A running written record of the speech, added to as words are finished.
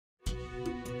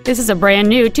This is a brand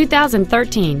new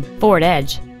 2013 Ford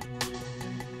Edge.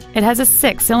 It has a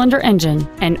 6-cylinder engine,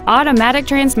 an automatic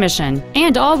transmission,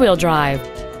 and all-wheel drive.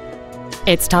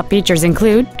 Its top features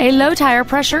include a low tire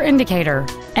pressure indicator,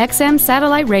 XM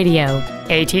satellite radio,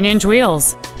 18-inch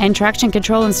wheels, and traction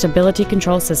control and stability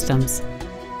control systems.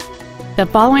 The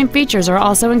following features are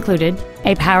also included: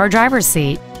 a power driver's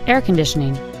seat, air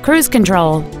conditioning, cruise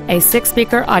control, a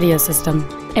 6-speaker audio system,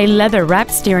 a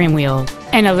leather-wrapped steering wheel,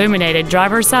 an illuminated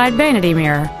driver's side vanity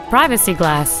mirror, privacy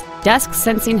glass, dusk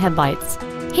sensing headlights,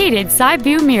 heated side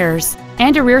view mirrors,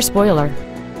 and a rear spoiler.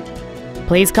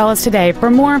 Please call us today for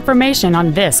more information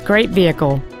on this great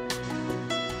vehicle.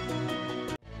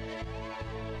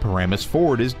 Paramus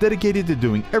Ford is dedicated to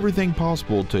doing everything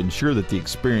possible to ensure that the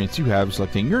experience you have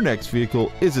selecting your next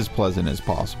vehicle is as pleasant as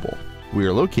possible. We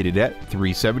are located at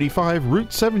 375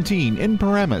 Route 17 in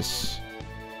Paramus.